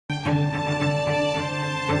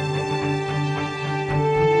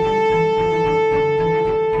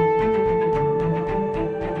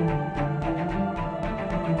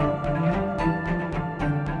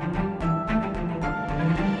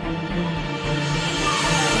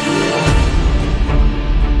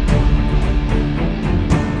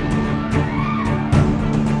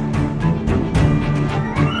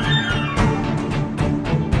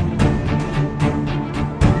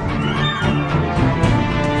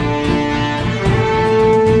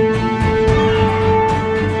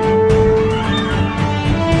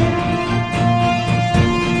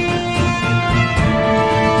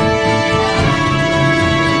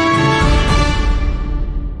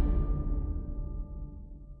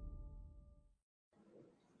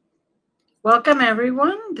Welcome,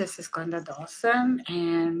 everyone. This is Glenda Dawson,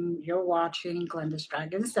 and you're watching Glenda's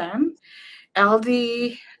Dragons Den.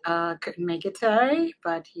 LD couldn't make it today,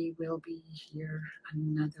 but he will be here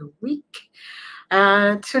another week.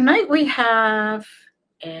 Tonight, we have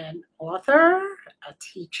an author, a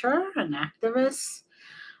teacher, an activist,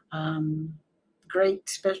 um, great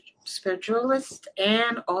spiritualist,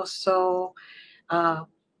 and also uh,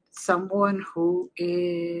 someone who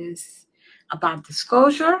is about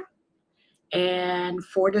disclosure and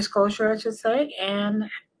for disclosure, I should say, and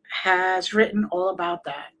has written all about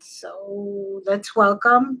that. So let's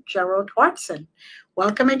welcome Gerard Aartsen.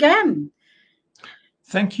 Welcome again.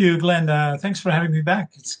 Thank you, Glenda. Thanks for having me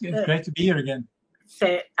back. It's Uh, great to be here again.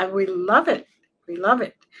 we love it. We love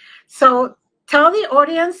it. So tell the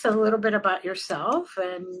audience a little bit about yourself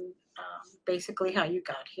and basically how you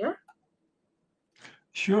got here.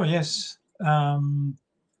 Sure, yes.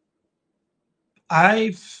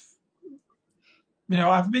 I've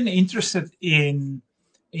I've been interested in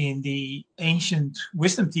the ancient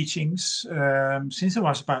wisdom teachings since I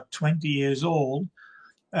was about 20 years old.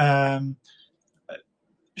 Um,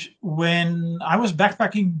 when I was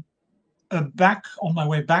backpacking back on my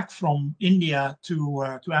way back from India to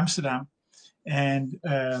Amsterdam, and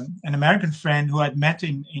an American friend who I'd met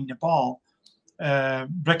in Nepal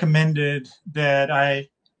recommended that I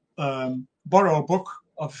borrow a book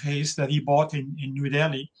of his that he bought in New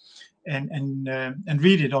Delhi and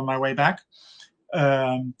read it on my way back.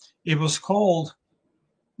 It was called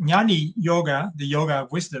Jnani Yoga, the Yoga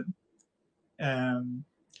of Wisdom. Um,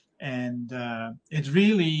 and it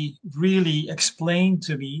really explained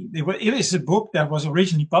to me. It is a book that was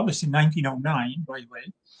originally published in 1909, by the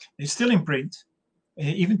way. It's still in print,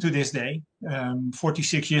 even to this day,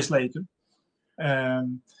 46 years later.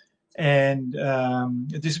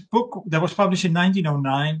 This book that was published in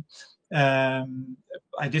 1909,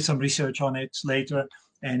 I did some research on it later,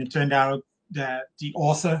 and it turned out that the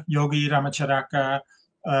author, Yogi Ramacharaka,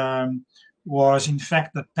 was in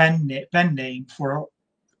fact the pen name for a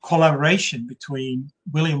collaboration between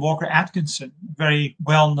William Walker Atkinson, a very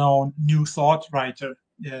well-known New Thought writer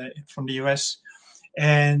from the US,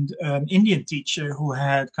 and an Indian teacher who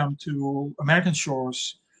had come to American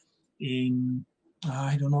shores in,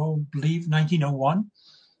 I don't know, I believe 1901,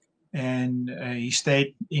 and he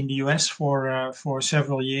stayed in the US for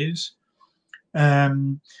several years.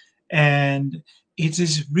 And it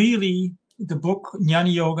is really the book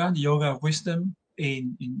Jnani Yoga, the Yoga of Wisdom,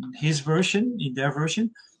 in his version, in their version.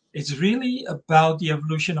 It's really about the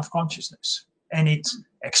evolution of consciousness, and it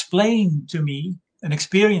explained to me an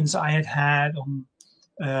experience I had had on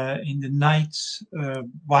in the night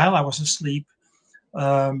while I was asleep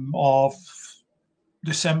of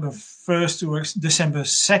December 1st to December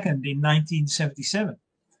 2nd in 1977.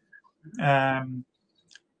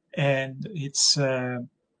 And it's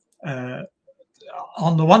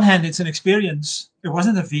on the one hand, it's an experience. It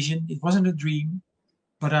wasn't a vision, it wasn't a dream,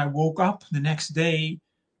 but I woke up the next day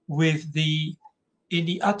with in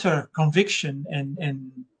the utter conviction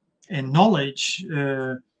and knowledge,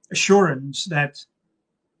 assurance that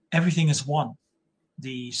everything is one.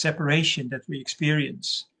 The separation that we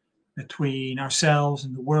experience between ourselves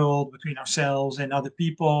and the world, between ourselves and other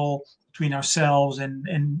people, between ourselves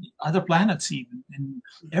and other planets even, and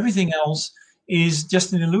everything else is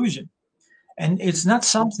just an illusion. And it's not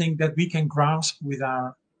something that we can grasp with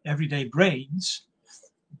our everyday brains,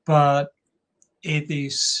 but it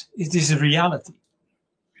is a reality.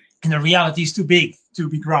 And the reality is too big to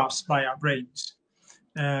be grasped by our brains.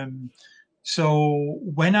 So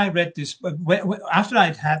when I read this, but after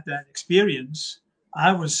I'd had that experience,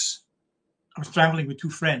 I was traveling with two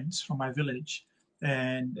friends from my village,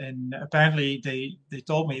 and apparently they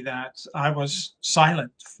told me that I was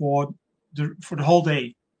silent for the whole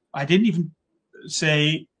day. I didn't even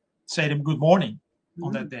say them good morning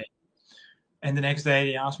on that day. And the next day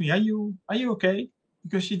they asked me, are you okay?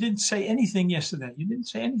 Because you didn't say anything yesterday. You didn't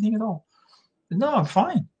say anything at all. No, I'm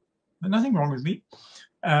fine. There's nothing wrong with me.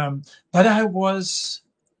 But I was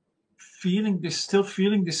still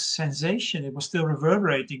feeling this sensation. It was still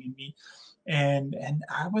reverberating in me. And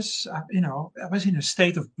I was, I was in a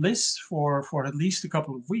state of bliss for at least a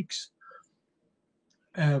couple of weeks,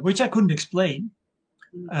 which I couldn't explain.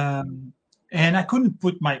 And I couldn't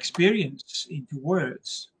put my experience into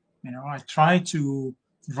words. I tried to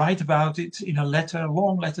write about it in a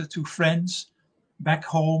long letter to friends back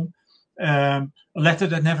home, a letter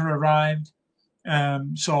that never arrived.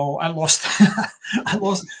 So I lost.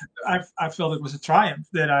 I felt it was a triumph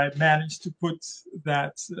that I managed to put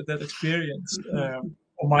that experience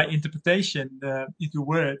or my interpretation into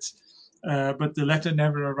words, but the letter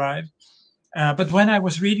never arrived. But when I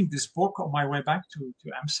was reading this book on my way back to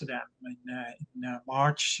Amsterdam in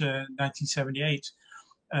March 1978,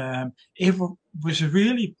 it was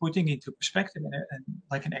really putting into perspective and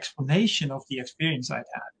like an explanation of the experience I'd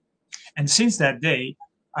had. And since that day,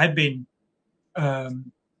 I've been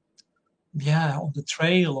um, on the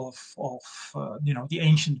trail of the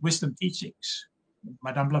ancient wisdom teachings,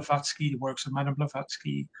 Madame Blavatsky, the works of Madame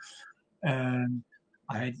Blavatsky.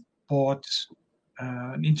 I bought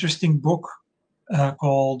an interesting book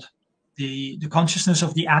called the Consciousness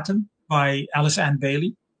of the Atom by Alice Ann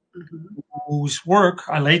Bailey, whose work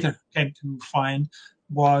I later came to find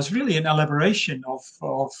was really an elaboration of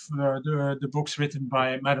the books written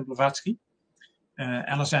by Madame Blavatsky.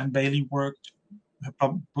 Alice Ann Bailey worked.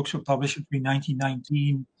 Her books were published between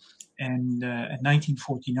 1919 and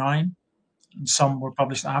 1949. And some were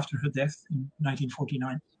published after her death in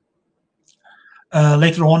 1949.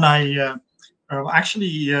 Later on, I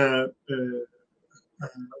actually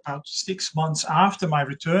about 6 months after my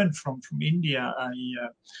return from India, I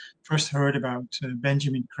first heard about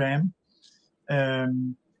Benjamin Graham,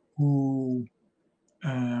 who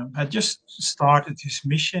had just started his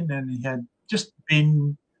mission, and he had just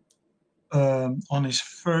been on his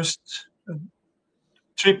first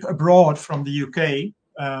trip abroad from the UK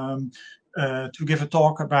to give a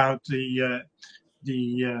talk about the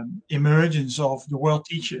emergence of the world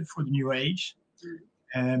teacher for the New Age.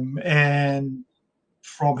 And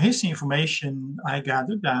from his information, I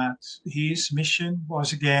gathered that his mission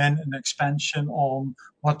was again an expansion on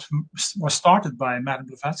what was started by Madame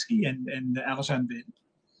Blavatsky and Alice Ann Bailey.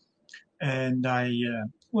 And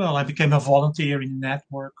I became a volunteer in a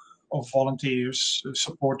network of volunteers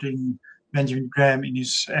supporting Benjamin Graham in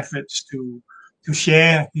his efforts to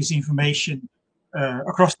share his information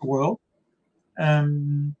across the world.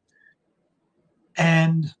 And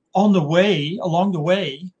along the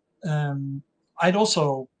way, I'd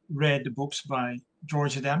also read the books by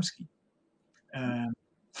George Adamski.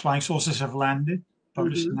 Flying Saucers Have Landed,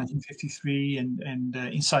 published in 1953, and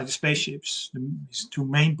Inside the Spaceships, his two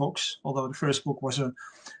main books, although the first book was a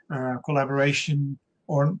collaboration,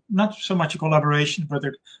 or not so much a collaboration, but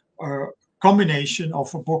a combination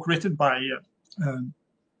of a book written by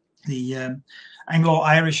the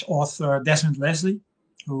Anglo-Irish author Desmond Leslie,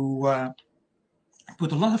 who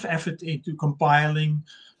put a lot of effort into compiling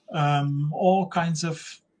all kinds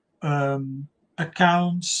of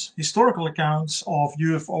accounts, historical accounts of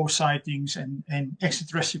UFO sightings and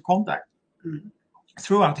extraterrestrial contact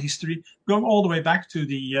throughout history, going all the way back to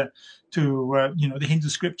the Hindu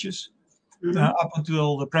scriptures up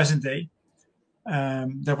until the present day.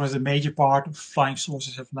 That was a major part of Flying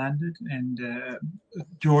Saucers Have Landed, and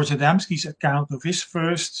George Adamski's account of his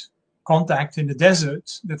first contact in the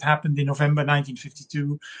desert that happened in November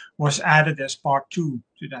 1952 was added as part 2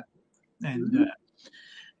 to that. And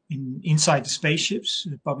in Inside the Spaceships,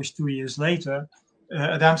 published 2 years later,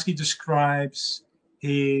 Adamski describes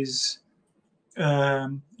his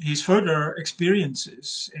further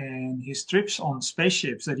experiences and his trips on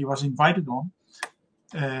spaceships that he was invited on.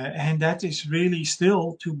 And that is really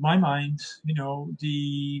still, to my mind,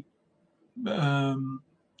 the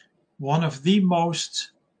one of the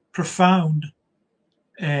most profound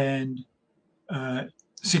and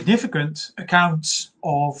significant accounts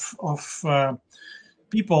of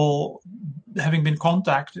people having been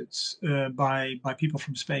contacted by people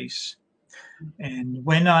from space. And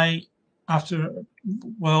when I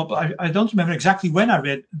don't remember exactly when I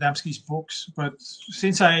read Adamski's books, but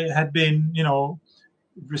since I had been,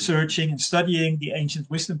 researching and studying the ancient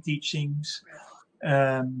wisdom teachings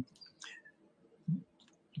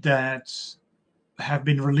that have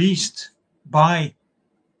been released by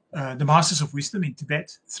the Masters of Wisdom in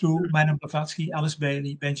Tibet through Madame Blavatsky, Alice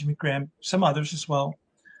Bailey, Benjamin Graham, some others as well,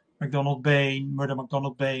 Murdo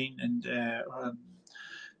MacDonald Bain, and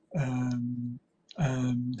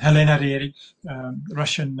Helena Rerik,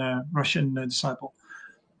 Russian disciple.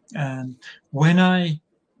 And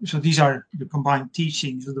so these are the combined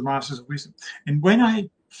teachings of the Masters of Wisdom. And when I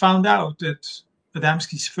found out that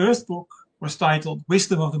Adamski's first book was titled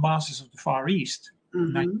Wisdom of the Masters of the Far East,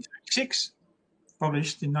 in 1936,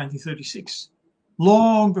 published in 1936,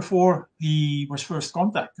 long before he was first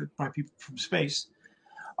contacted by people from space,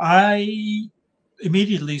 I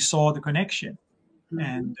immediately saw the connection.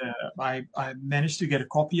 And I managed to get a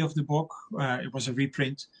copy of the book. It was a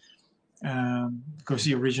reprint, because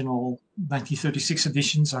the original 1936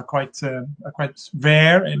 editions are quite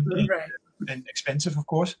rare and expensive, of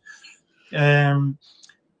course. There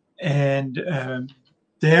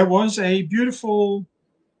was a beautiful,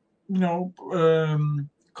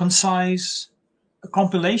 concise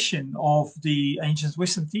compilation of the ancient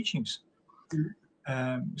wisdom teachings.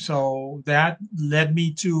 Mm. So that led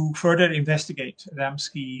me to further investigate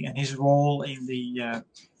Ramsky and his role in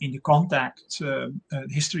the contact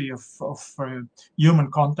history of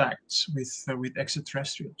human contacts with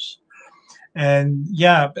extraterrestrials. And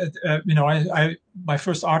yeah, but, I my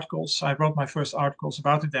first articles. I wrote my first articles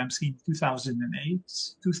about the Dembski in 2008.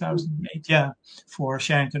 2008, yeah, for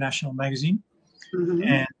Share International magazine,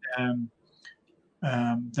 Mhm. and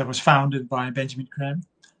that was founded by Benjamin Creme.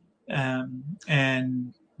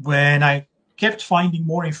 And when I kept finding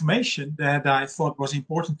more information that I thought was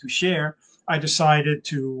important to share, I decided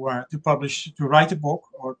to write a book,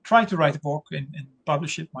 or try to write a book and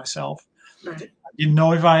publish it myself. Right. I didn't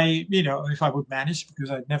know if I would manage, because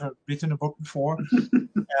I'd never written a book before.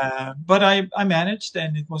 But I managed,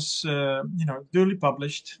 and it was duly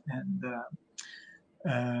published. And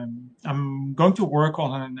I'm going to work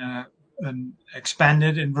on an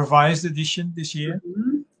expanded and revised edition this year,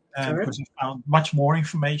 Mhm. Good. because I found much more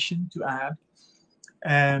information to add.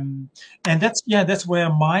 And that's where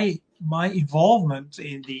my involvement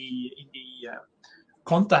in the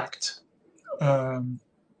contact, um,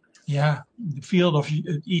 the field of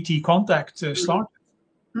ET contact Mhm. started.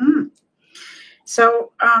 Mm.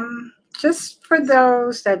 So, just for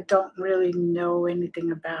those that don't really know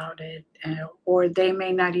anything about it, or they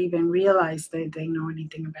may not even realize that they know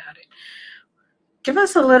anything about it, give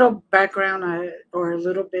us a little background, or a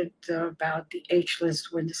little bit about the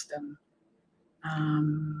ageless wisdom.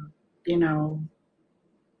 Um, you know,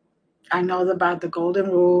 I know about the golden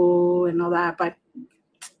rule and all that, but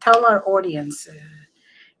tell our audience,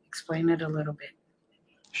 explain it a little bit.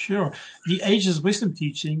 Sure. The ageless wisdom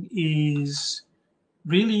teaching is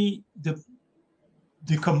really the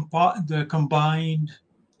combined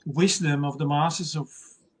wisdom of the masters of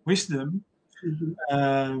wisdom, Hmm.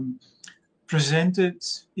 um, presented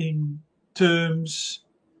in terms,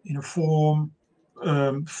 in a form,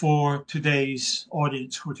 for today's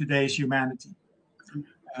audience, for today's humanity.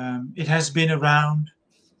 It has been around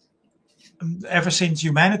ever since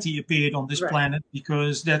humanity appeared on this Right. planet,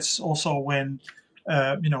 because that's also when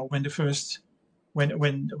the first when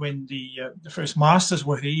the first masters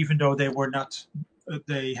were here. Even though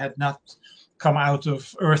they had not come out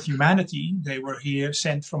of Earth humanity, they were here,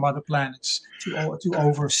 sent from other planets to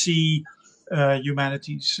oversee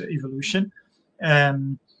humanity's evolution.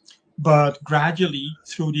 Um, but gradually,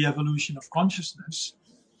 through the evolution of consciousness,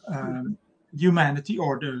 Hmm. um, humanity,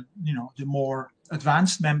 or the more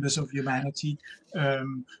advanced members of humanity,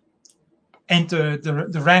 um, entered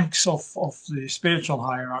the ranks of the spiritual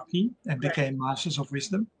hierarchy and Right. became masters of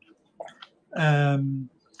wisdom. Um,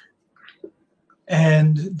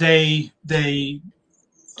 and they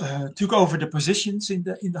took over the positions in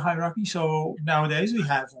the hierarchy. So nowadays we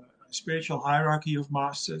have a spiritual hierarchy of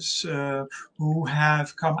masters who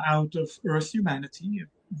have come out of Earth humanity,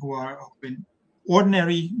 who are been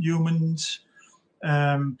ordinary humans,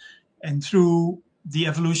 um, and through the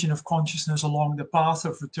evolution of consciousness along the path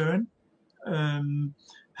of return, um,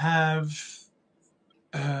 have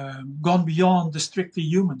gone beyond the strictly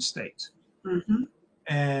human state. Hmm.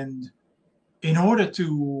 And in order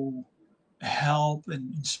to help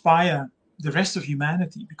and inspire the rest of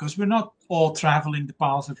humanity, because we're not all traveling the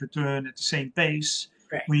path of return at the same pace,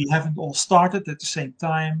 Right. we haven't all started at the same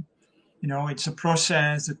time. It's a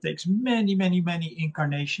process that takes many, many, many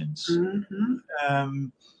incarnations. Hmm.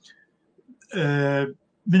 Um, uh,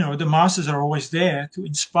 the masters are always there to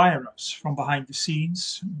inspire us from behind the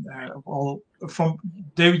scenes. All from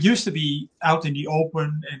They used to be out in the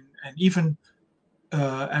open, and even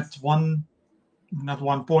at one not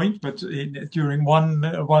one point, but during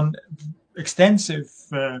one extensive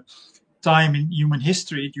time in human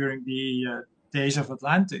history, during the days of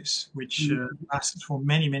Atlantis, which Hmm. lasted for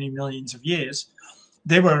many, many millions of years.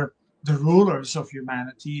 They were the rulers of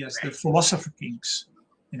humanity as the Right. philosopher kings,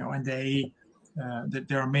 and that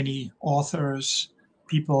there are many authors,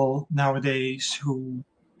 people nowadays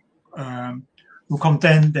um, who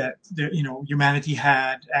contend that humanity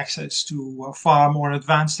had access to far more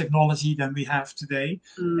advanced technology than we have today.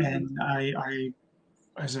 Hmm. And I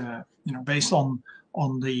as a based on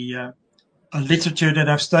the literature that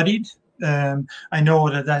I've studied, I know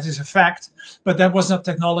that that is a fact. But that was not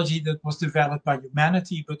technology that was developed by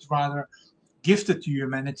humanity, but rather gifted to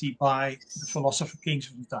humanity by the philosopher kings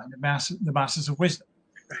of the time, the masters of wisdom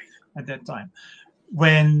Right. at that time.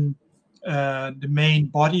 When the main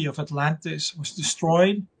body of Atlantis was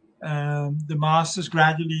destroyed, the masters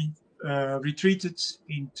gradually retreated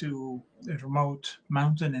into the remote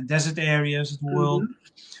mountain and desert areas of the world,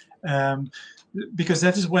 Hmm. um, because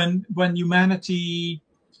that is when humanity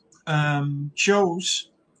chose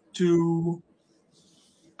to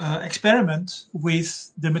experiment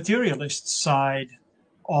with the materialist side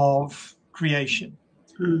of creation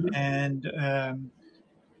and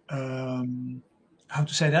how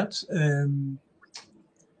to say that,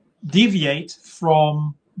 deviate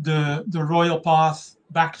from the royal path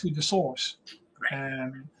back to the source.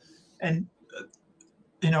 And and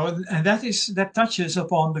that touches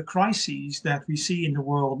upon the crises that we see in the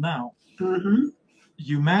world now.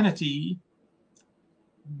 Humanity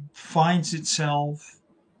finds itself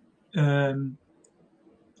on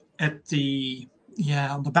the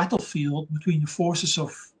battlefield between the forces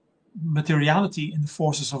of materiality and the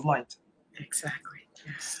forces of light. Exactly.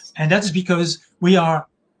 Yes. And that's because we are,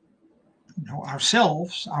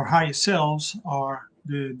 ourselves, our highest selves, are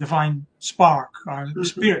the divine spark, our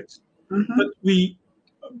spirit. But we,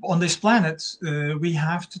 on this planet, we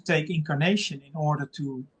have to take incarnation in order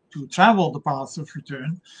to travel the path of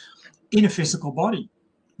return in a physical body.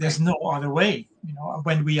 There's no other way.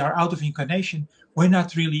 When we are out of incarnation, we're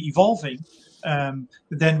not really evolving.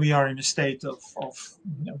 Then we are in a state of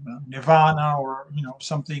nirvana or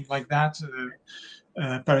something like that,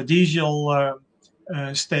 paradisial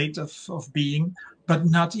state of being, but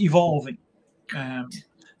not evolving.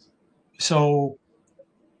 So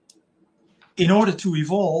in order to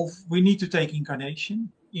evolve, we need to take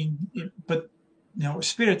incarnation. But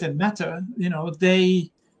spirit and matter,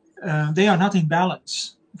 they are not in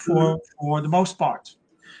balance for the most part.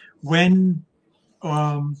 When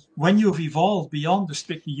you've evolved beyond the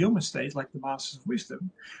strictly human state, like the Masters of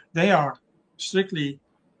Wisdom, they are strictly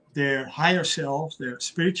their higher selves, their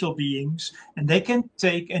spiritual beings, and they can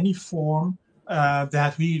take any form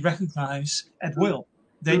that we recognize at will.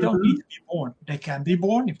 They don't need to be born. They can be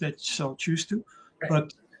born if they so choose to,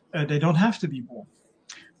 but they don't have to be born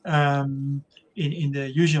in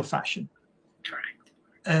the usual fashion.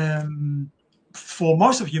 For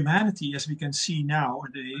most of humanity, as we can see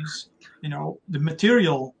nowadays, the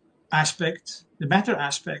material aspect, the matter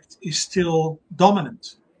aspect, is still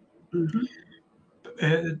dominant.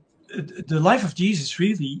 The life of Jesus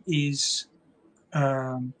really is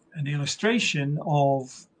an illustration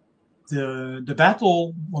of the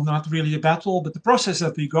battle, well, not really a battle, but the process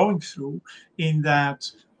that we're going through, in that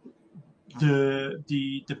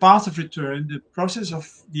the path of return, the process of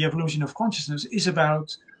the evolution of consciousness, is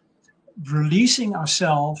about releasing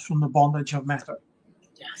ourselves from the bondage of matter.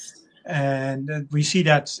 Yes. And we see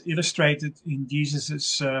that illustrated in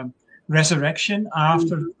Jesus's resurrection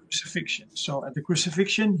after the crucifixion. So at the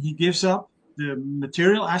crucifixion, he gives up the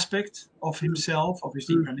material aspect of himself, of his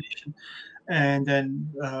incarnation, and then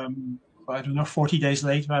 40 days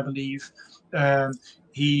later, I believe,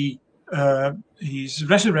 he's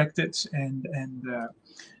resurrected, and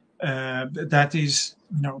that is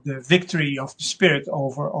the victory of the spirit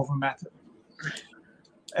over matter.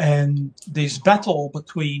 And this battle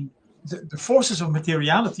between the forces of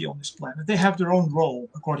materiality on this planet, they have their own role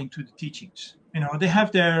according to the teachings. They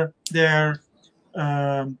have their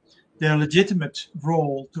legitimate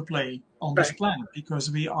role to play on this planet, because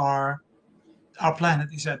our planet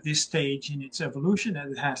is at this stage in its evolution,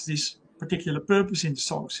 and it has this particular purpose in the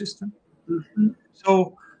solar system.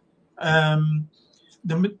 So,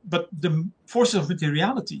 but the forces of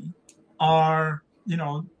materiality are,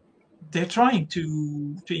 they're trying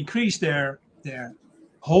to increase their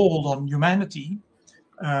hold on humanity,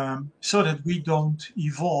 so that we don't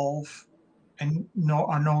evolve and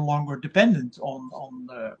are no longer dependent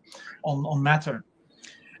on matter.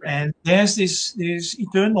 And there's this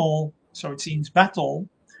eternal, so it seems, battle,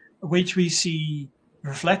 which we see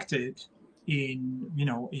reflected in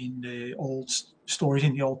the old stories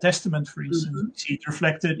in the Old Testament, for instance. We see it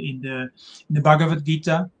reflected in the Bhagavad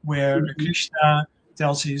Gita, where Krishna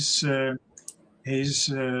tells his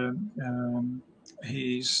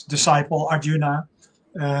disciple Arjuna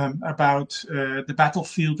about the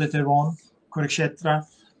battlefield that they're on, Kurukshetra.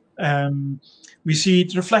 We see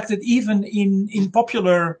it reflected even in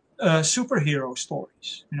popular superhero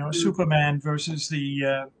stories. Superman versus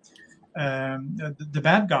the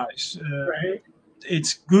bad guys.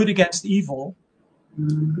 It's good against evil.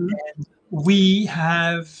 And we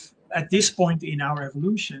have, at this point in our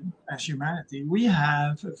evolution as humanity, we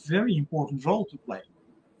have a very important role to play.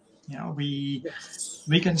 We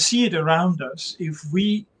can see it around us. If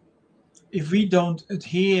we don't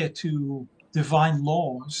adhere to divine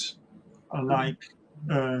laws, like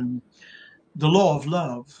the law of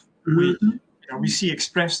love, which we see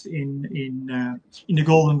expressed in the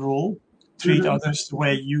Golden Rule: treat others the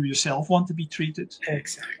way you yourself want to be treated.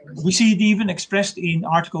 Exactly. We see it even expressed in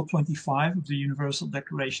Article 25 of the Universal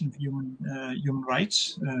Declaration of Human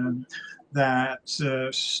Rights, that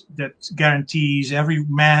guarantees every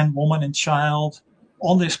man, woman, and child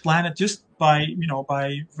on this planet just by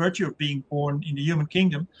by virtue of being born in the human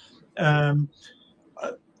kingdom. Um,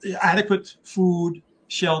 Adequate food,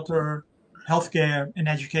 shelter, healthcare, and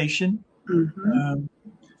education. Mm-hmm. Um,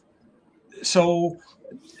 so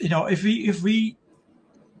if we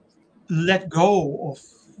let go of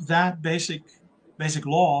that basic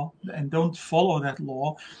law and don't follow that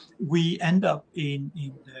law, we end up in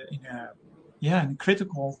a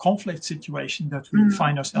critical conflict situation that we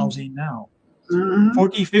find ourselves in now. Mm-hmm.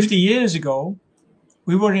 40, 50 years ago,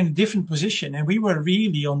 we were in a different position, and we were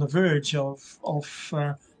really on the verge of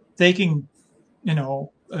taking,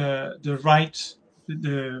 the right,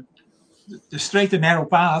 the the straight and narrow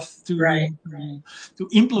path Right. to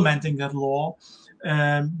implementing that law,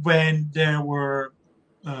 when there were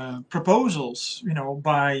proposals,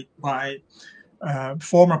 by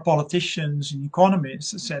former politicians and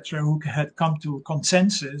economists, etc., who had come to a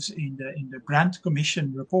consensus in the Grant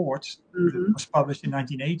Commission report that Mm-hmm. was published in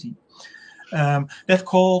 1980, that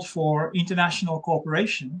called for international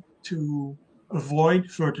cooperation to avoid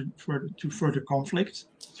further conflict,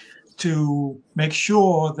 to make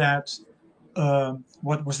sure that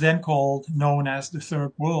what was then known as the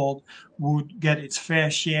Third World would get its fair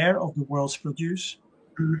share of the world's produce,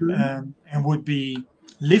 Mm-hmm. and would be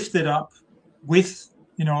lifted up with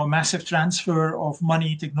a massive transfer of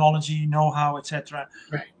money, technology, know-how, etc.,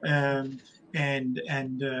 Right. and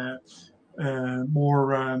more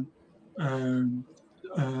um,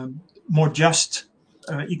 more just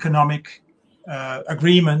economic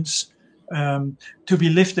agreements, to be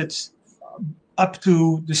lifted up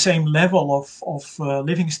to the same level of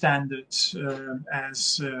living standards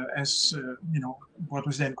as what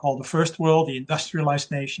was then called the First World, the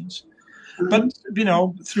industrialized nations. Mm-hmm. But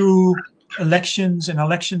through elections and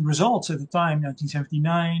election results at the time,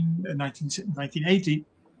 1979, 1980,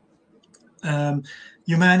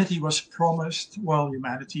 humanity was promised. Well,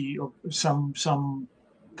 humanity, or some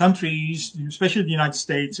countries, especially the United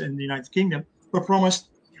States and the United Kingdom, were promised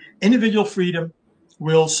individual freedom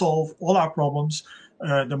will solve all our problems.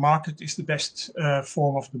 The market is the best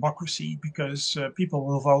form of democracy, because people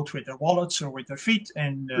will vote with their wallets or with their feet,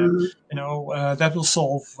 and that will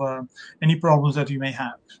solve any problems that we may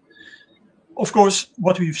have. Of course,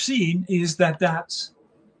 what we've seen is that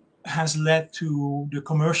has led to the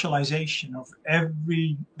commercialization of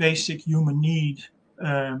every basic human need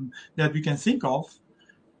that we can think of,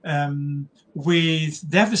 with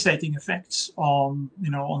devastating effects on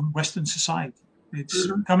Western society. It's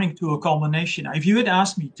Mm-hmm. coming to a culmination. If you had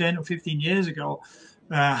asked me 10 or 15 years ago,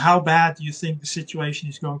 how bad do you think the situation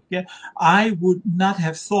is going to get, I would not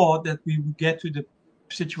have thought that we would get to the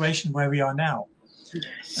situation where we are now.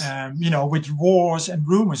 Yes. With wars and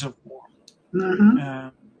rumors of war, Mm-hmm.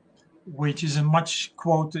 which is a much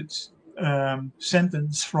quoted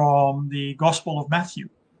sentence from the Gospel of Matthew.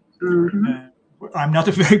 Mm-hmm. I'm not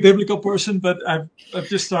a very biblical person, but I've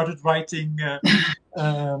just started writing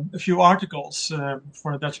a few articles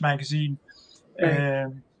for a Dutch magazine, Right.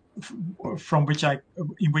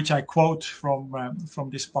 in which I quote from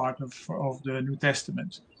this part of the New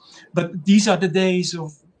Testament. But these are the days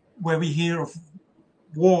of where we hear of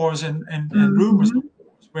wars and rumors Mm-hmm. of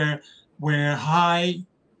wars, where high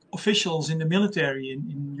officials in the military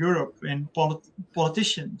in Europe and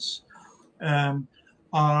politicians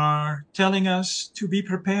are telling us to be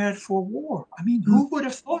prepared for war. I mean, who would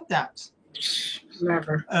have thought that?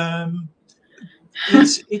 Never.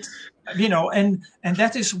 It's and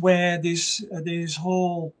that is where this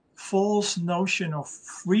whole false notion of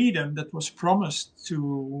freedom that was promised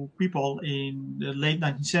to people in the late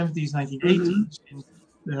 1970s, Mm-hmm. 1980s, in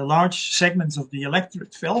the large segments of the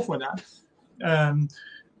electorate fell for that,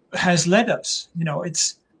 has led us.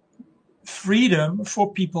 It's freedom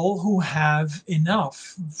for people who have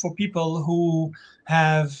enough, for people who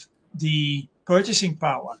have the purchasing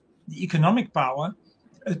power, the economic power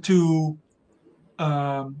to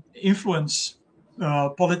influence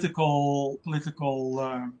political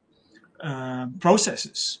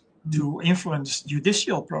processes, to influence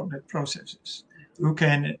judicial processes, who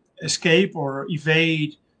can escape or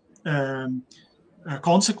evade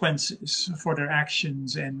consequences for their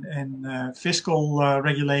actions and fiscal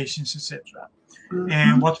regulations, etc. Mm-hmm.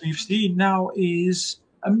 And what we've seen now is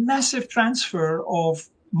a massive transfer of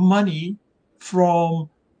money from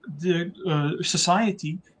the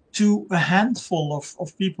society to a handful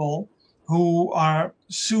of people who are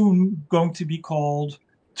soon going to be called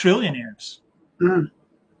trillionaires. Mm.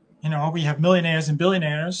 We have millionaires and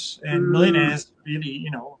billionaires, and Mm. millionaires really,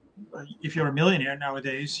 if you're a millionaire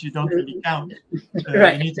nowadays, you don't really count. You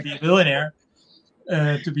Right. need to be a billionaire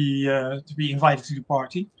to be invited to the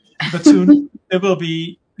party. But soon there will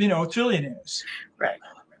be, trillionaires. Right.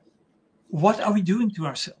 What are we doing to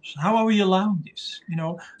ourselves? How are we allowing this?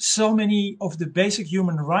 So many of the basic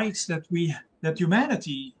human rights that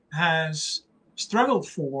humanity has struggled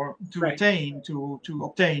for to Right. attain to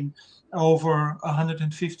obtain over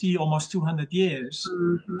 150, almost 200 years,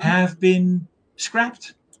 Mm-hmm. have been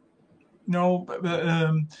scrapped.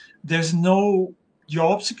 There's no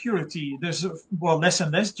job security. There's less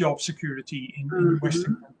and less job security in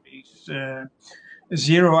Western Mm-hmm. countries.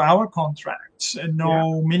 0-hour contracts, Yeah.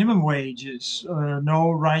 no minimum wages,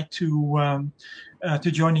 no right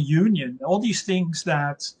to join a union. All these things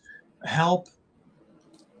that help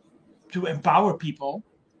to empower people,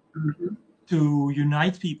 Mm-hmm. to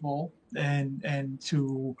unite people, and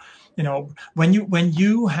to when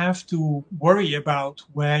you have to worry about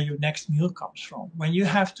where your next meal comes from, when you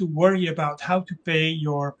have to worry about how to pay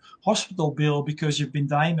your hospital bill because you've been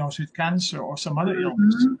diagnosed with cancer or some other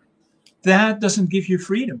illness, Mm-hmm. that doesn't give you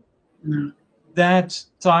freedom. No. That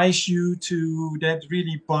ties you to, that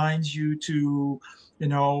really binds you to, you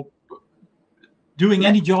know doing Right.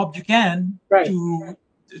 any job you can Right.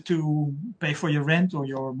 to pay for your rent or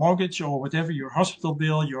your mortgage or whatever, your hospital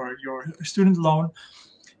bill, your student loan.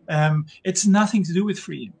 It's nothing to do with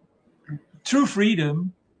freedom. True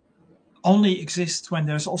freedom only exists when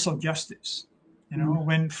there's also justice. Mm-hmm.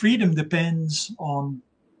 When freedom depends on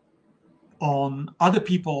other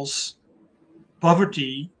people's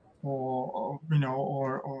poverty, or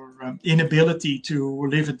inability to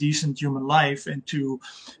live a decent human life and to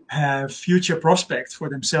have future prospects for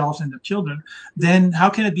themselves and their children, then how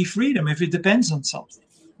can it be freedom if it depends on something?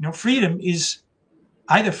 Freedom is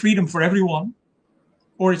either freedom for everyone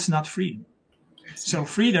or it's not freedom. So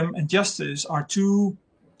freedom and justice are two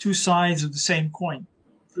sides of the same coin.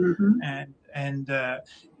 Mm-hmm. And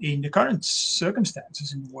in the current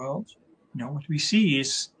circumstances in the world, what we see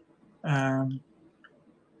is um,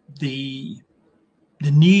 the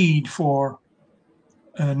the need for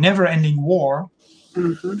never-ending war,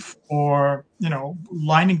 Mm-hmm. or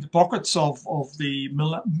lining the pockets of the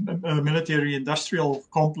military-industrial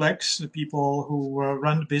complex, the people who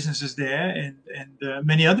run the businesses there, and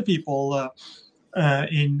many other people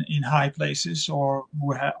in high places, or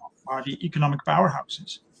who are the economic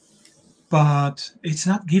powerhouses. But it's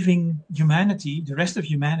not giving humanity, the rest of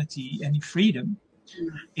humanity, any freedom.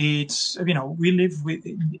 It's, we live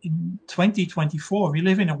in 2024, we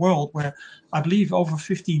live in a world where I believe over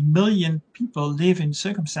 50 million people live in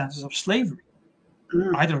circumstances of slavery,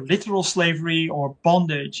 Mm-hmm. either literal slavery or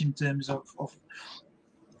bondage, in terms of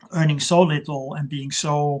earning so little and being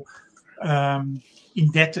so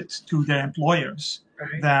indebted to their employers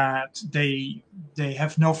Right. that they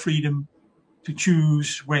have no freedom to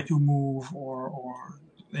choose where to move, or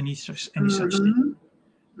any such thing.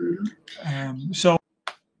 Mm-hmm. So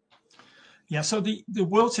yeah, so the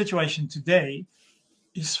world situation today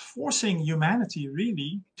is forcing humanity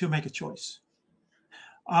really to make a choice.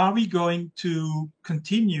 Are we going to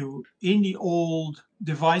continue in the old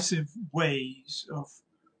divisive ways of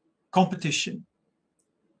competition,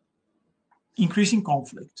 increasing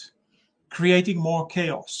conflict, creating more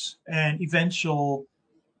chaos, and eventual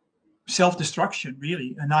self-destruction,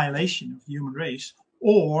 really annihilation of the human race?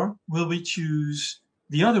 Or will we choose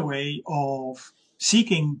the other way of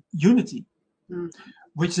seeking unity, Mm-hmm.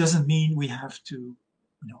 which doesn't mean we have to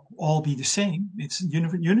all be the same.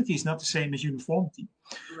 Unity is not the same as uniformity,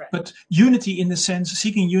 Right. but unity in the sense,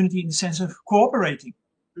 seeking unity in the sense of cooperating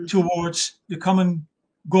Mm-hmm. towards the common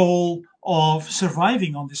goal of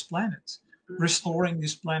surviving on this planet, Mm-hmm. restoring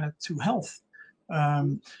this planet to health,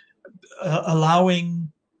 allowing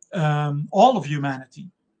all of humanity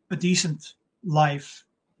a decent life,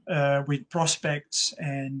 with prospects,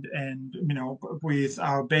 and with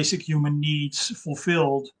our basic human needs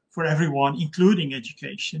fulfilled for everyone, including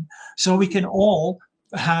education, so we can all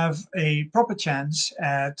have a proper chance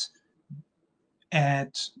at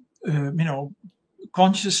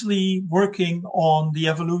consciously working on the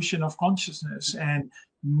evolution of consciousness, and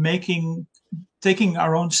taking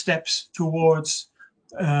our own steps towards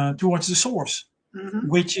the source, Mm-hmm.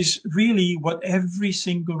 which is really what every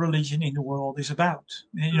single religion in the world is about.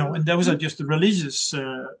 And those are just the religious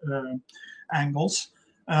angles,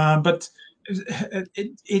 but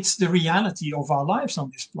it's the reality of our lives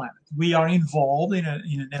on this planet. We are involved in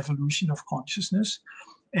an evolution of consciousness,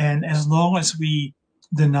 and as long as we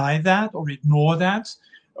deny that or ignore that,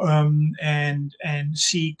 and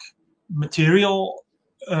seek material,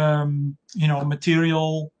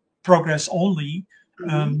 material progress only,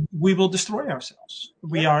 we will destroy ourselves.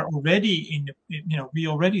 We are already we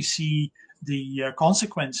already see the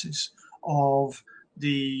consequences of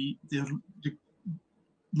the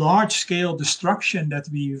large-scale destruction that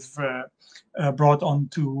we've brought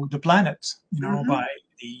onto the planet, by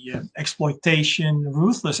the exploitation,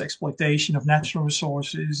 ruthless exploitation of natural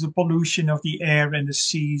resources, the pollution of the air and the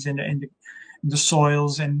seas and the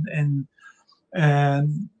soils and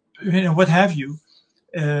what have you.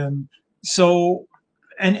 So,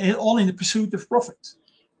 and all in the pursuit of profit.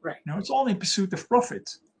 Right. It's all in pursuit of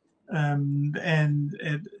profit, and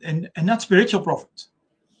not spiritual profit.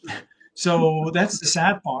 So that's the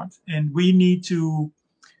sad part, and we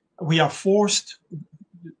are forced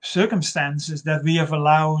circumstances that we have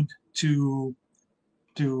allowed to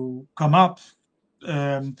come up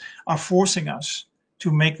are forcing us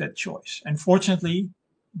to make that choice. And fortunately,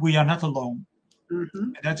 we are not alone.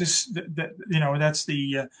 And that is that's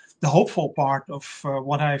the hopeful part of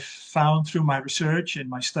what I've found through my research and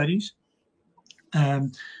my studies.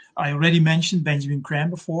 I already mentioned Benjamin Graham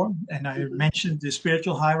before, and I mentioned the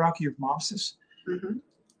spiritual hierarchy of masters.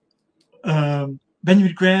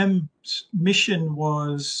 Benjamin Graham's mission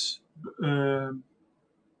was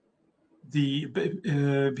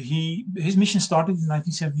his mission started in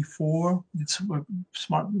 1974. It's a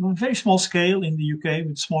very small scale in the UK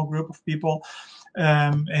with a small group of people,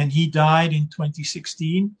 and he died in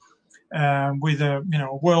 2016. With a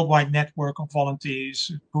worldwide network of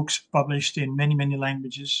volunteers, books published in many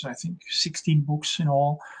languages, I think 16 books in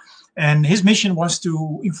all. And his mission was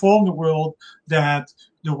to inform the world that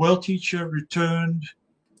the world teacher returned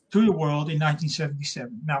to the world in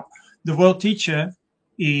 1977. Now, the world teacher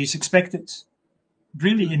is expected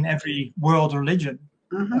really in every world religion.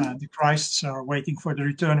 The Christs are waiting for the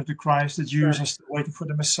return of the Christ. The Jews are still waiting for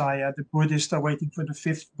the Messiah. The Buddhists are waiting for the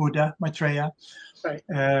fifth Buddha, Maitreya.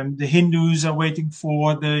 The Hindus are waiting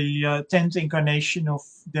for the 10th incarnation of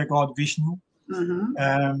their god Vishnu.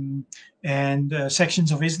 And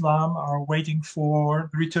sections of Islam are waiting for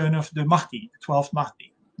the return of the Mahdi, the 12th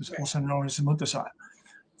Mahdi, who's also known as the Muntasir.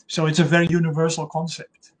 So it's a very universal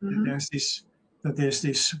concept that there's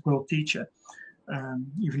this world teacher.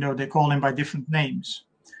 Even though they call him by different names.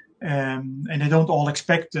 And they don't all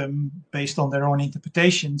expect them based on their own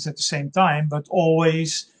interpretations at the same time, but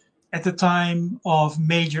always at the time of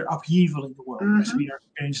major upheaval in the world, as we are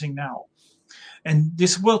experiencing now. And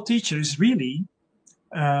this world teacher is really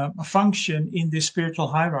a function in this spiritual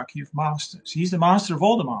hierarchy of masters. He's the master of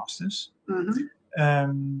all the masters.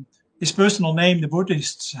 His personal name, the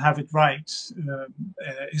Buddhists have it right,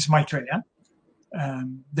 is Maitreya,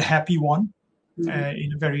 the happy one.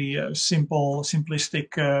 In a very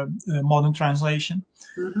simplistic modern translation.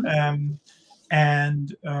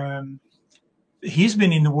 He's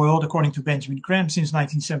been in the world, according to Benjamin Graham, since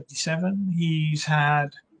 1977.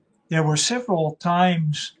 There were several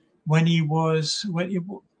times when he was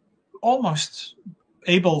almost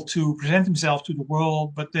able to present himself to the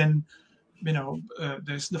world, but then,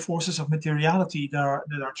 there's the forces of materiality that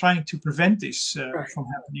are trying to prevent this from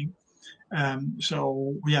happening.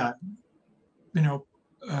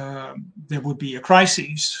 There would be a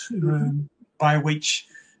crisis by which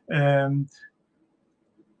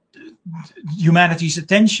humanity's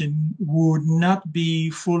attention would not be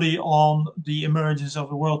fully on the emergence of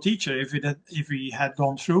the world teacher if we had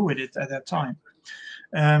gone through with it at that time.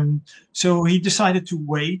 So he decided to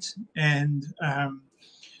wait, and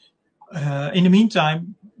in the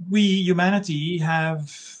meantime, we humanity have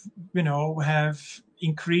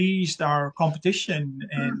increased our competition,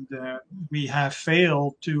 and we have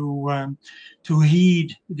failed to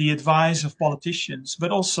heed the advice of politicians, but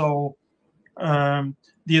also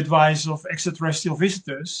the advice of extraterrestrial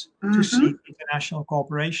visitors to seek international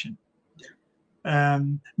cooperation.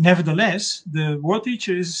 Nevertheless, the world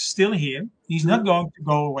teacher is still here. He's not going to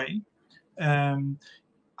go away.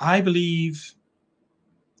 I believe,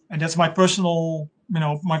 and that's my personal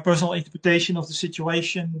interpretation of the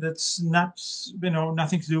situation. That's not,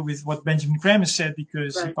 nothing to do with what Benjamin Graham has said,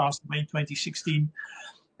 because he passed away in 2016.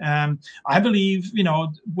 I believe,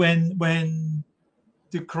 when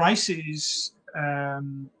the crisis,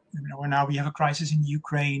 now we have a crisis in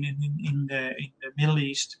Ukraine and in the Middle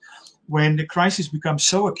East, when the crisis becomes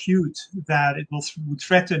so acute that it would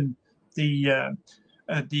threaten the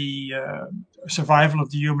survival of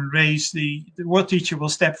the human race, the world teacher will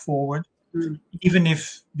step forward. Even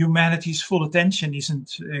if humanity's full attention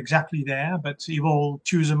isn't exactly there, but he will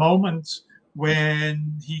choose a moment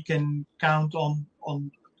when he can count on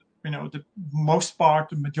the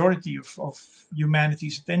majority of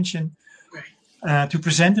humanity's attention to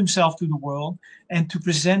present himself to the world and to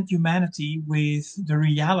present humanity with the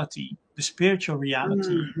reality, the spiritual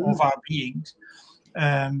reality of our beings,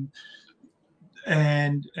 and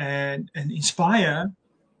inspire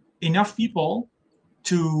enough people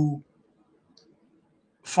to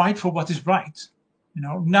fight for what is right.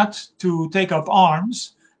 Not to take up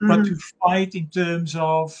arms, but to fight in terms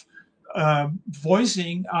of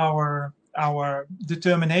voicing our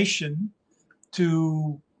determination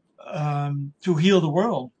to heal the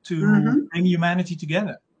world, to bring humanity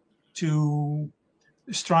together, to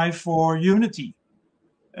strive for unity,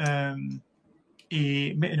 and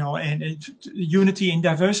unity in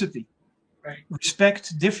diversity, Right.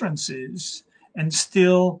 respect differences, and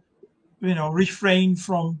still, refrain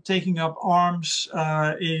from taking up arms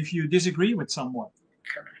if you disagree with someone.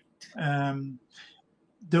 Correct.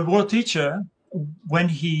 The world teacher, when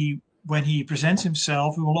he presents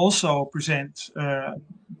himself, he will also present a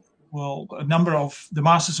number of the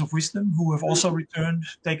masters of wisdom who have also returned,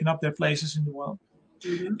 taken up their places in the world.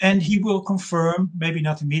 And he will confirm, maybe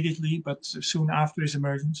not immediately, but soon after his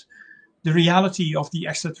emergence, the reality of the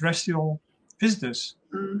extraterrestrial visitors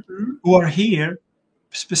who are here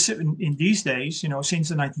specific in these days, since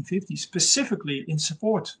the 1950s, specifically in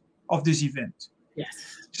support of this event. Yes.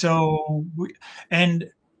 So,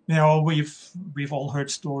 we've all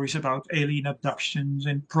heard stories about alien abductions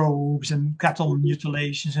and probes and cattle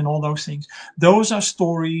mutilations and all those things. Those are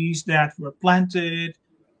stories that were planted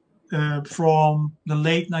from the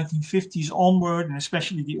late 1950s onward, and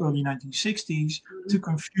especially the early 1960s, to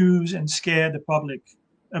confuse and scare the public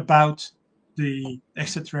about the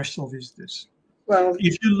extraterrestrial visitors. Well,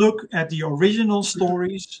 if you look at the original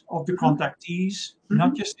stories of the contactees,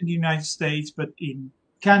 not just in the United States, but in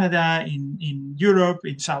Canada, in Europe,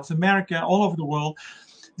 in South America, all over the world,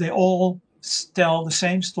 they all tell the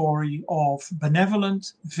same story of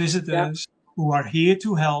benevolent visitors who are here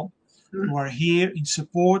to help, who are here in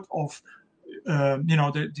support of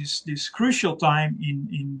this crucial time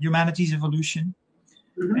in humanity's evolution.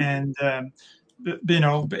 And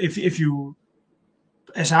if you,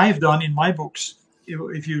 as I have done in my books,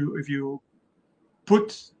 if you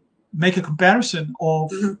make a comparison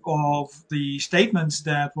of the statements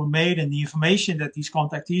that were made and the information that these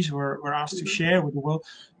contactees were asked to share with the world,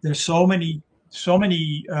 there's so many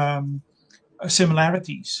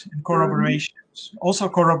similarities and corroborations. Also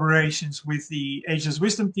corroborations with the ageless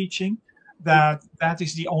wisdom teaching that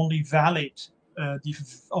is the only valid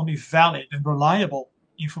and reliable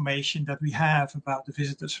information that we have about the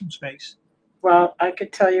visitors from space. Well, I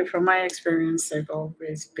could tell you from my experience, they've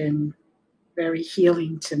always been very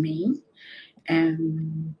healing to me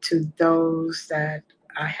and to those that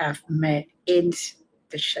I have met in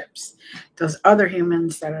the ships. Those other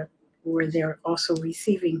humans that were there also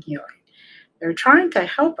receiving healing. They're trying to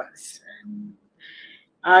help us. And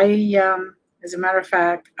as a matter of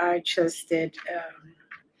fact, I just did,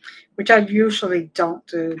 which I usually don't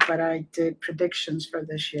do, but I did predictions for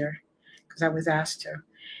this year because I was asked to.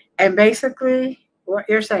 And basically, what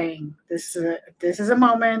you're saying, this is a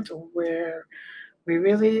moment where we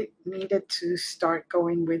really needed to start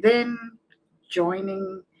going within,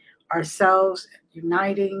 joining ourselves,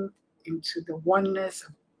 uniting into the oneness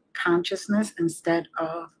of consciousness instead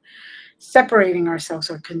of separating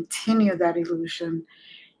ourselves, or continue that illusion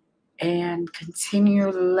and continue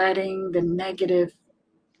letting the negative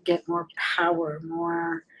get more power,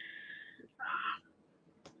 more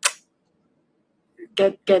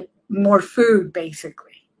get more food,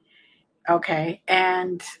 basically. Okay,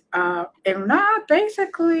 and if not,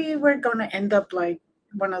 basically, we're going to end up like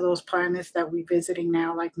one of those planets that we're visiting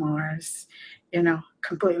now, like Mars,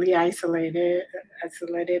 completely isolated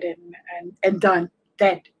and done,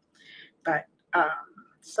 dead. But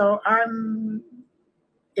so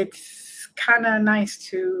it's kind of nice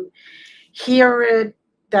to hear it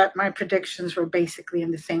that my predictions were basically in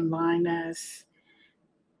the same line as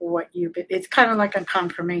what you've been. It's kind of like a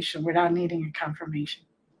confirmation without needing a confirmation.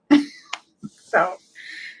 So,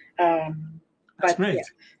 That's great.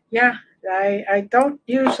 Yeah, I don't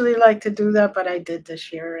usually like to do that, but I did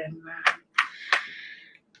this year, and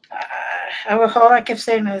all I kept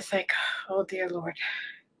saying is like, oh dear Lord,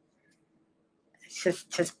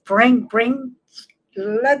 just bring,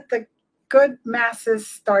 let the good masses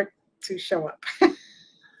start to show up.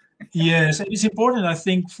 Yes, it's important, I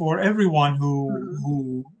think, for everyone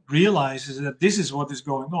who realizes that this is what is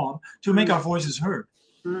going on, to make our voices heard.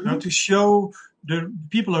 To show the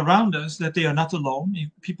people around us that they are not alone.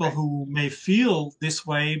 People who may feel this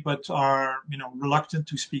way but are, reluctant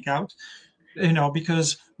to speak out.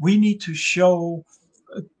 Because we need to show,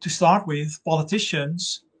 to start with,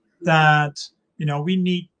 politicians that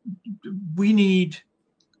we need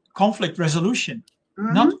conflict resolution,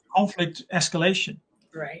 not conflict escalation.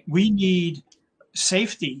 Right. We need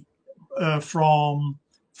safety from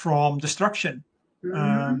destruction.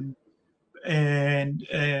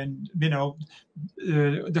 And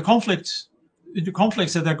the conflict the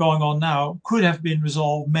conflicts that are going on now could have been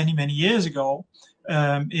resolved many, many years ago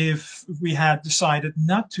if we had decided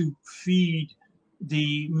not to feed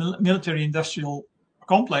the military-industrial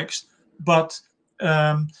complex, but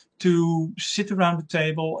to sit around the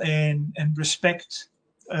table and respect,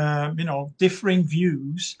 differing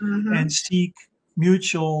views and seek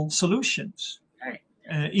mutual solutions. Right.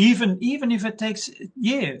 Even if it takes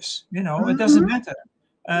years, it doesn't matter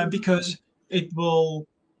because it will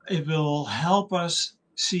help us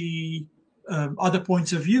see other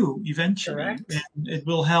points of view eventually. Correct. And it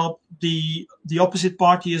will help the opposite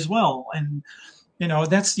party as well. And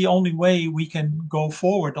that's the only way we can go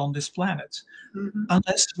forward on this planet,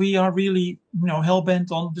 unless we are really hell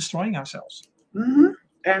bent on destroying ourselves.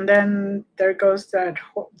 And then there goes the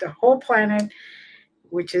whole planet,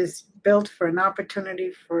 which is built for an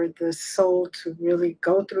opportunity for the soul to really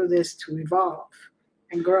go through this, to evolve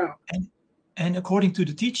and grow. And according to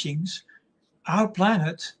the teachings, our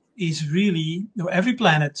planet is really, every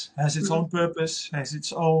planet has its own purpose, has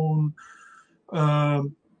its own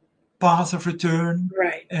path of return,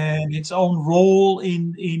 Right. and its own role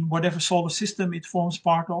in whatever solar system it forms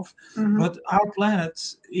part of. But our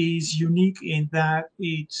planet is unique in that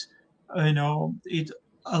it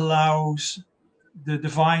allows the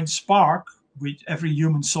divine spark, which every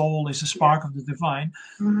human soul is a spark of the divine,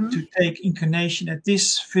 to take incarnation at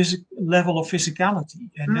this level of physicality.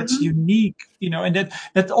 And that's unique, and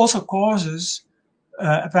that also causes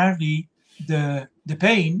apparently the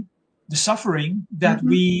pain, the suffering that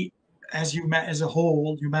we as a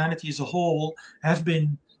whole, humanity as a whole, have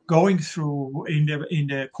been going through in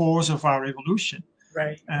the course of our evolution.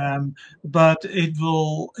 Right. But it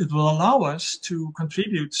will allow us to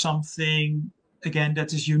contribute something again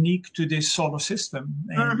that is unique to this solar system.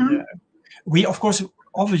 And we, of course,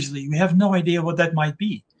 obviously, we have no idea what that might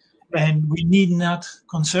be. And we need not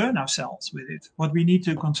concern ourselves with it. What we need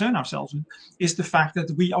to concern ourselves with is the fact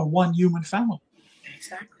that we are one human family.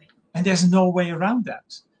 Exactly. And there's no way around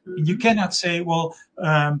that. You cannot say, well,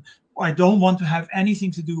 I don't want to have anything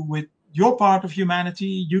to do with your part of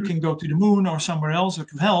humanity. You can go to the moon or somewhere else or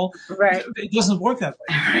to hell. Right. It doesn't work that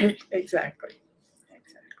way. Right. Exactly.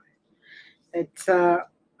 It's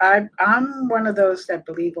I'm one of those that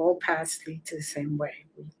believe all paths lead to the same way.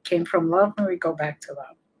 We came from love and we go back to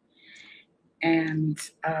love. And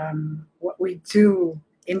what we do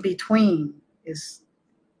in between is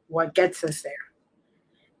what gets us there.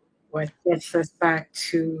 What gets us back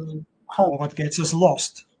to home. Or what gets us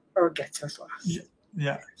lost. Or gets us lost.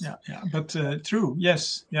 Yeah. But true,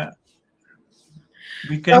 yes, yeah.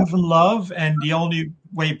 We came from love, and the only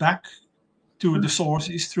way back to the source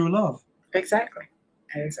is through love. Exactly.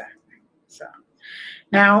 So,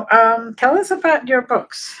 now tell us about your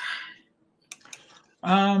books.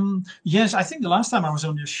 Yes, I think the last time I was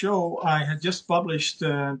on your show, I had just published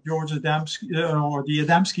George Adamski, or the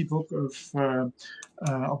Adamski book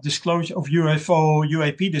of disclosure of UFO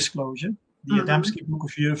UAP disclosure, the Adamski book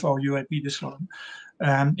of UFO UAP disclosure,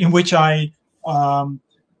 in which I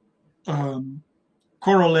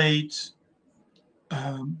correlate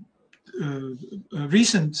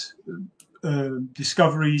recent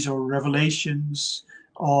discoveries or revelations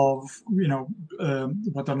of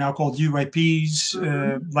what are now called UAPs,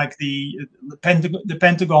 like the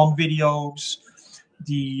Pentagon videos,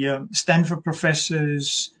 the Stanford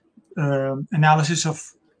professors' analysis of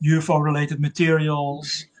UFO-related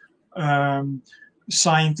materials,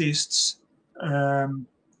 scientists'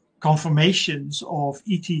 confirmations of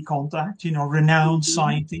ET contact, renowned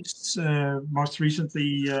scientists. Most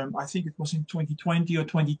recently, I think it was in 2020 or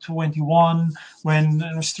 2021, when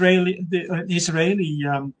an Israeli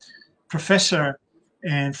professor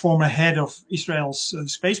and former head of Israel's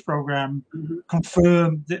space program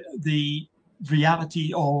confirmed the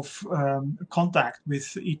reality of contact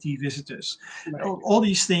with ET visitors. Right. All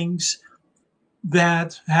these things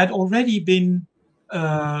that had already been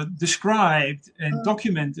described and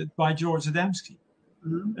documented by George Adamski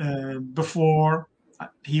before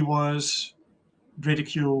he was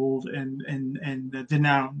ridiculed and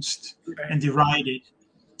denounced and derided,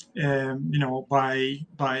 by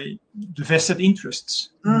the vested interests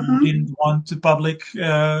who didn't want the public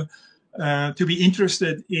to be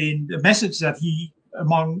interested in the message that he,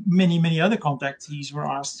 among many other contactees, were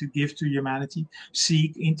asked to give to humanity: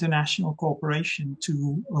 seek international cooperation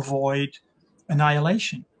to avoid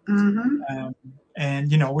annihilation. And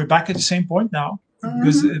we're back at the same point now,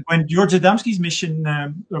 because when George Adamski's mission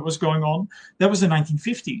was going on, that was the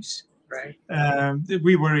 1950s. Right.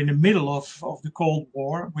 We were in the middle of the Cold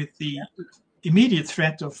War, with the immediate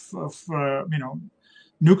threat of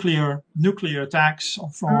nuclear attacks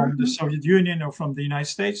from the Soviet Union or from the United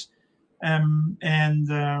States. and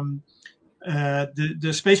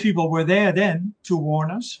the space people were there then to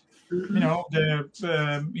warn us. You Mm-hmm. know,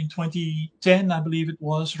 in 2010, I believe it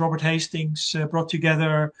was, Robert Hastings brought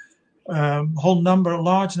together a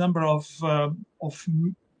large number of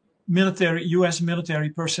military U.S. military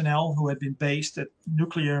personnel who had been based at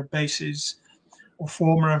nuclear bases, or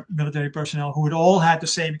former military personnel who had all had the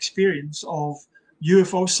same experience of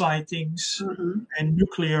UFO sightings Mm-hmm. and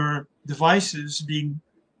nuclear devices being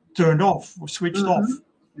turned off or switched Mm-hmm. off.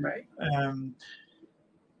 Right. Um,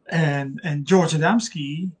 and George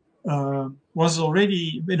Adamski was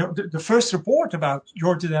already, the first report about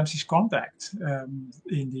George Adamski's contact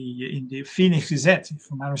in the Phoenix Gazette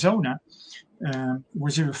from Arizona,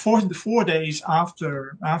 which was 4 days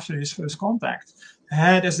after his first contact,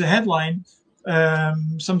 had as the headline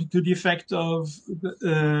something to the effect of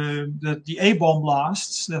the A-bomb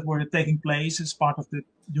blasts that were taking place as part of the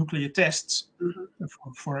nuclear tests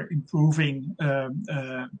Mm-hmm. for improving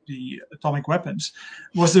the atomic weapons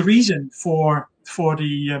was the reason for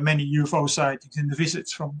the many UFO sightings and the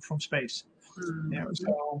visits from space. Mm-hmm.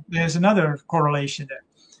 So there's another correlation there,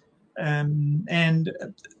 and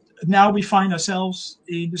now we find ourselves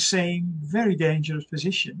in the same very dangerous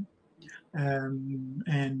position, and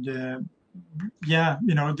yeah,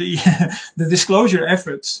 the the disclosure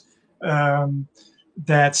efforts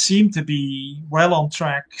that seem to be well on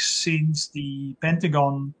track since the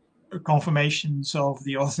Pentagon confirmations of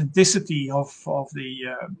the authenticity of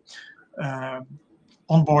the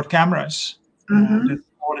onboard cameras that Mm-hmm.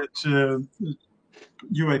 recorded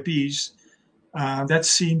UAPs. That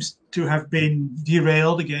seems to have been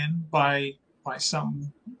derailed again by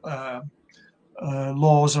some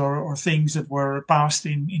laws or things that were passed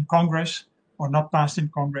in Congress or not passed in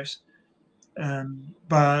Congress.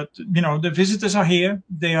 But the visitors are here.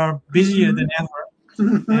 They are busier than ever,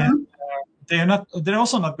 and Mm-hmm. they're not. They're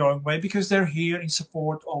also not going away because they're here in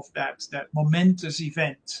support of that momentous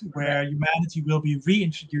event where Right. humanity will be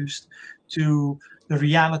reintroduced to the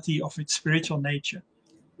reality of its spiritual nature,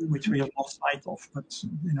 which Mm-hmm. we have lost sight of. But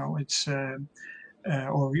it's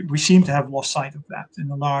or we seem to have lost sight of that in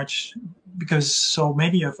a large, because so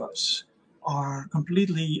many of us are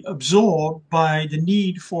completely absorbed by the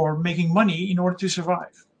need for making money in order to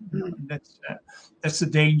survive. Mm-hmm. And that's the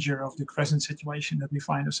danger of the present situation that we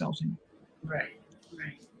find ourselves in. Right.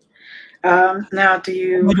 Right. Now, do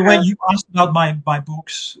you By the way, have? you asked about my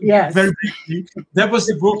books very Yes. briefly. That was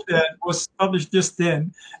the book that was published just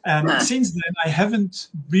then. Since then, I haven't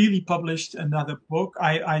really published another book.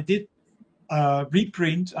 I did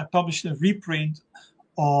reprint. I published a reprint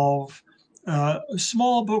of a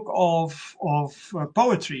small book of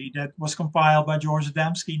poetry that was compiled by George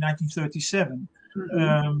Adamski in 1937. Mm-hmm.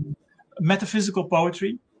 Um, Metaphysical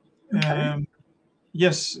poetry. Okay. Um,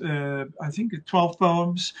 yes, I think 12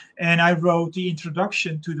 poems. And I wrote the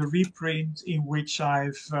introduction to the reprint in which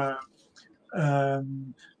I've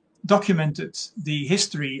um, documented the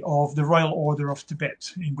history of the Royal Order of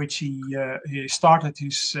Tibet, in which he started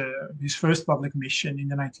his first public mission in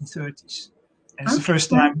the 1930s. And it's the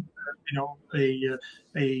first Okay. time,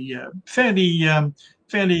 a fairly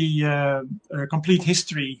complete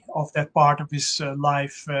history of that part of his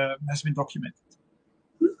life has been documented.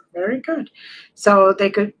 Very good. So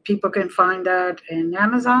people can find that in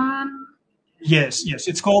Amazon. Yes, yes,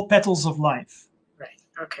 it's called Petals of Life. Right.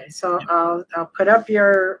 Okay. So Yeah. I'll put up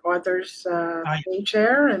your author's I, page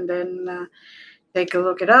there, and then they can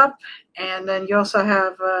look it up. And then you also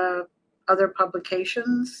have other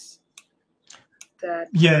publications that.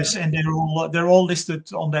 yes, and they're all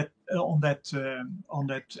listed on that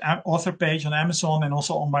author page on Amazon and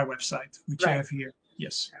also on my website, which I Right. have here.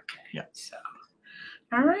 Yes. Okay. Yeah. So.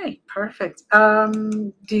 All right. Perfect.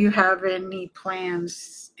 Do you have any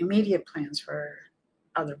plans, immediate plans for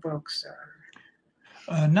other books?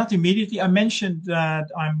 Or? Not immediately. I mentioned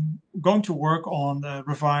that I'm going to work on a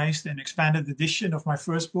revised and expanded edition of my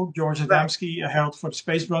first book, George Right. Adamski, A Herald for the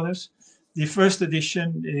Space Brothers. The first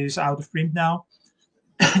edition is out of print now.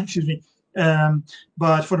 Excuse me.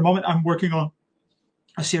 But for the moment, I'm working on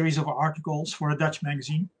a series of articles for a Dutch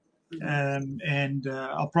magazine, and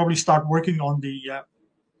I'll probably start working on the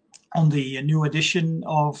new edition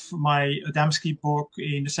of my Adamski book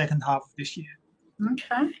in the second half of this year.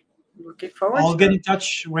 Okay. Looking forward I'll to get it. in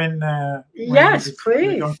touch when Yes, it's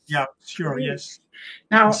please. going. Yeah, sure. Please. Yes,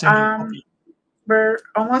 I'll Now, send you a copy. we're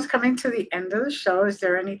almost coming to the end of the show. Is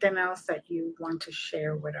there anything else that you want to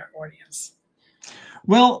share with our audience?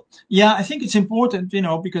 Well, yeah, I think it's important,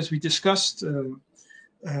 because we discussed the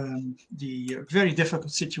very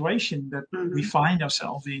difficult situation that we find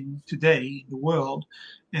ourselves in today in the world,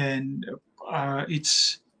 and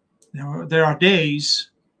it's there are days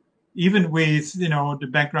even with the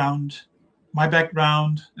background, my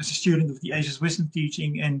background as a student of the Asia's wisdom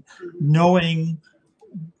teaching, and knowing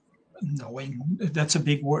that's a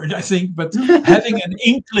big word, I think, but having an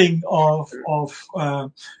inkling of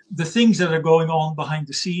the things that are going on behind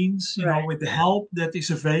the scenes, Right. with the help that is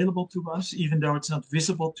available to us, even though it's not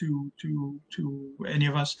visible to any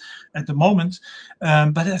of us at the moment.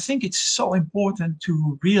 But I think it's so important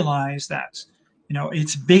to realize that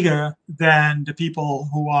it's bigger than the people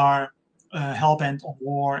who are hell bent on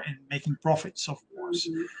war and making profits of wars.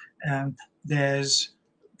 Mhm. And there's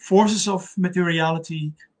forces of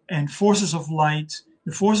materiality and forces of light.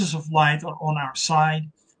 The forces of light are on our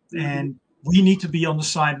side, Mhm. and we need to be on the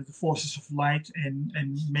side of the forces of light and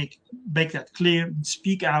make that clear and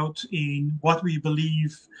speak out in what we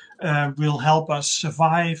believe will help us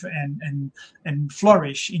survive and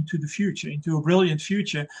flourish into the future, into a brilliant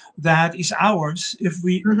future that is ours if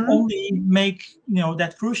we Mhm. only make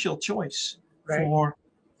that crucial choice Right. for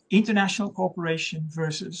international cooperation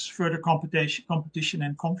versus further competition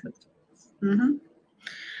and conflict. Mhm.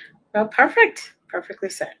 Well, perfect. Perfectly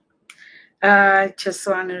said. Just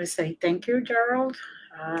wanted to say thank you, Gerald.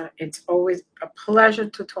 It's always a pleasure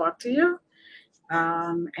to talk to you,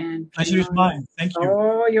 and Pleasure is mine. Thank you.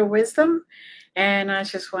 all your wisdom. And I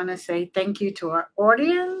just want to say thank you to our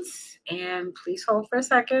audience. And please hold for a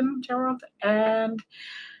second, Gerald. And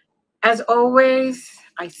as always,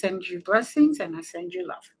 I send you blessings and I send you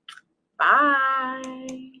love. Bye.